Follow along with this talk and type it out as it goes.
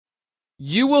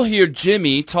You will hear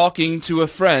Jimmy talking to a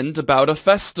friend about a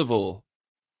festival.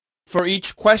 For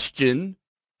each question,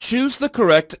 choose the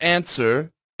correct answer,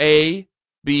 A,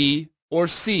 B, or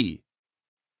C.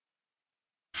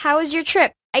 How was your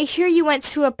trip? I hear you went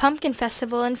to a pumpkin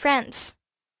festival in France.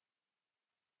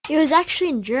 It was actually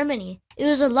in Germany. It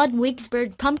was a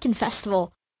Ludwigsburg Pumpkin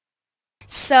Festival.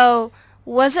 So,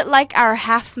 was it like our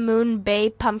Half Moon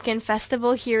Bay Pumpkin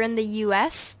Festival here in the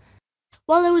U.S.?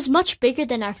 Well, it was much bigger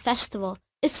than our festival.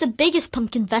 It's the biggest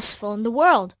pumpkin festival in the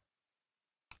world.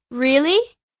 Really?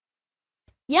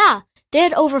 Yeah, they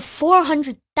had over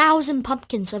 400,000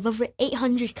 pumpkins of over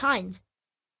 800 kinds.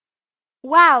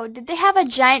 Wow, did they have a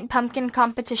giant pumpkin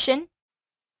competition?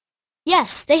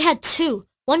 Yes, they had two,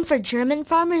 one for German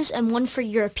farmers and one for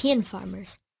European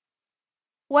farmers.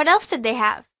 What else did they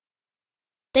have?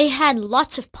 They had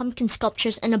lots of pumpkin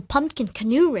sculptures and a pumpkin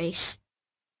canoe race.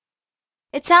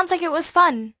 It sounds like it was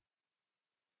fun.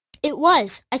 It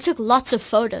was. I took lots of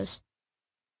photos.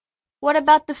 What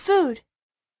about the food?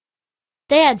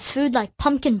 They had food like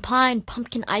pumpkin pie and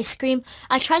pumpkin ice cream.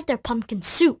 I tried their pumpkin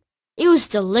soup. It was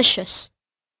delicious.